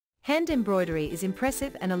Hand embroidery is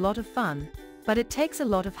impressive and a lot of fun, but it takes a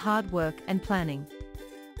lot of hard work and planning.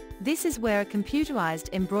 This is where a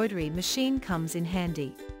computerized embroidery machine comes in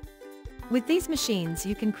handy. With these machines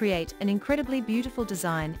you can create an incredibly beautiful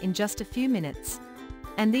design in just a few minutes,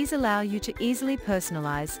 and these allow you to easily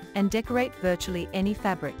personalize and decorate virtually any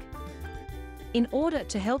fabric. In order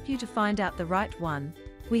to help you to find out the right one,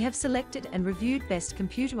 we have selected and reviewed best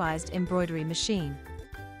computerized embroidery machine.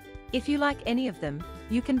 If you like any of them,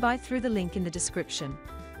 you can buy through the link in the description.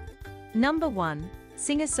 Number 1.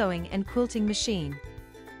 Singer Sewing and Quilting Machine.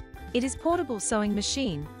 It is portable sewing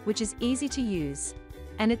machine, which is easy to use,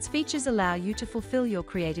 and its features allow you to fulfill your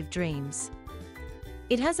creative dreams.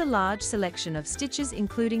 It has a large selection of stitches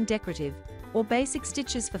including decorative or basic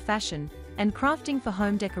stitches for fashion and crafting for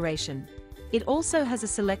home decoration. It also has a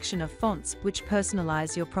selection of fonts which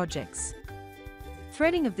personalize your projects.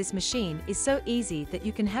 Threading of this machine is so easy that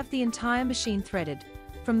you can have the entire machine threaded,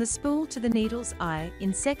 from the spool to the needle's eye,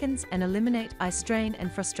 in seconds and eliminate eye strain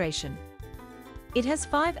and frustration. It has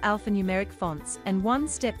 5 alphanumeric fonts and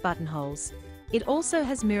 1-step buttonholes. It also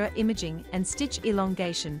has mirror imaging and stitch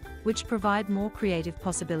elongation, which provide more creative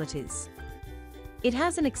possibilities. It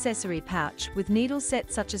has an accessory pouch with needle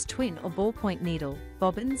sets such as twin or ballpoint needle,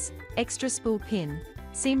 bobbins, extra spool pin,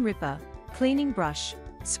 seam ripper, cleaning brush,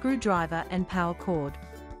 screwdriver and power cord.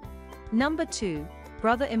 Number 2.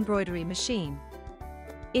 Brother Embroidery Machine.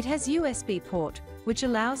 It has USB port, which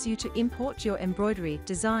allows you to import your embroidery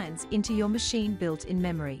designs into your machine built in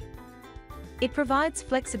memory. It provides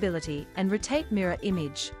flexibility and rotate mirror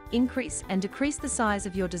image, increase and decrease the size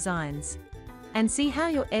of your designs, and see how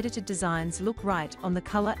your edited designs look right on the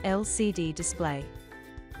color LCD display.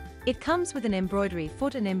 It comes with an embroidery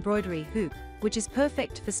foot and embroidery hoop, which is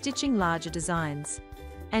perfect for stitching larger designs,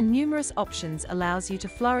 and numerous options allows you to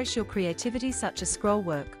flourish your creativity such as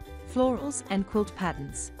scrollwork, florals and quilt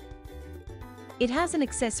patterns. It has an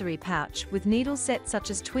accessory pouch with needle sets such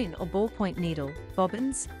as twin or ballpoint needle,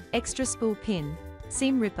 bobbins, extra spool pin,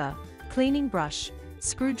 seam ripper, cleaning brush,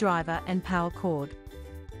 screwdriver and power cord.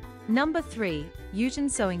 Number 3. Uton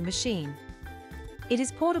Sewing Machine. It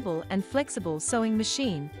is portable and flexible sewing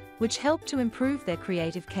machine, which help to improve their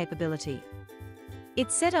creative capability.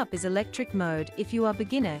 Its setup is electric mode. If you are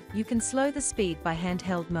beginner, you can slow the speed by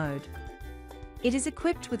handheld mode. It is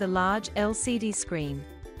equipped with a large LCD screen.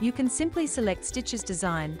 You can simply select stitches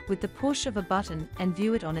design with the push of a button and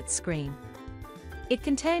view it on its screen. It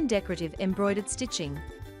contains decorative embroidered stitching,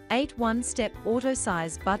 8 1-step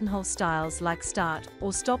auto-size buttonhole styles like start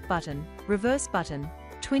or stop button, reverse button,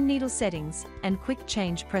 twin needle settings, and quick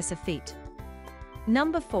change presser feet.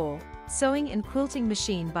 Number 4. Sewing and Quilting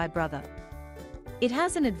Machine by Brother. It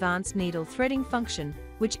has an advanced needle threading function,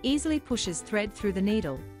 which easily pushes thread through the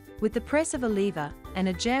needle, with the press of a lever and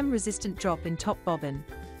a jam-resistant drop-in top bobbin,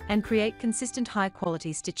 and create consistent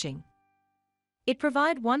high-quality stitching. It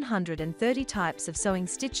provides 130 types of sewing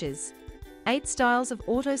stitches, 8 styles of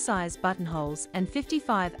auto-size buttonholes and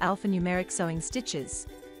 55 alphanumeric sewing stitches.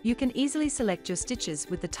 You can easily select your stitches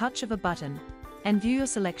with the touch of a button, and view your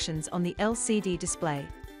selections on the LCD display.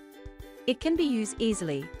 It can be used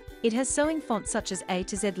easily. It has sewing fonts such as A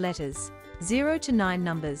to Z letters, 0 to 9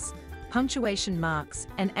 numbers, punctuation marks,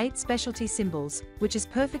 and 8 specialty symbols, which is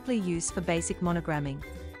perfectly used for basic monogramming.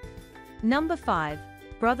 Number 5.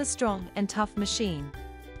 Brother Strong and Tough Machine.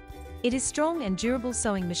 It is strong and durable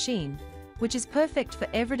sewing machine, which is perfect for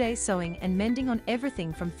everyday sewing and mending on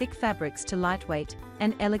everything from thick fabrics to lightweight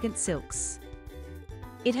and elegant silks.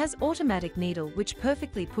 It has automatic needle which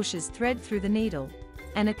perfectly pushes thread through the needle,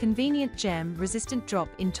 and a convenient jam-resistant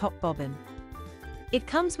drop-in top bobbin. It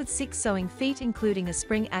comes with 6 sewing feet including a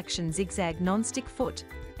spring-action zigzag non-stick foot,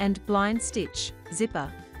 and blind stitch,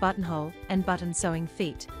 zipper, buttonhole, and button sewing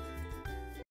feet.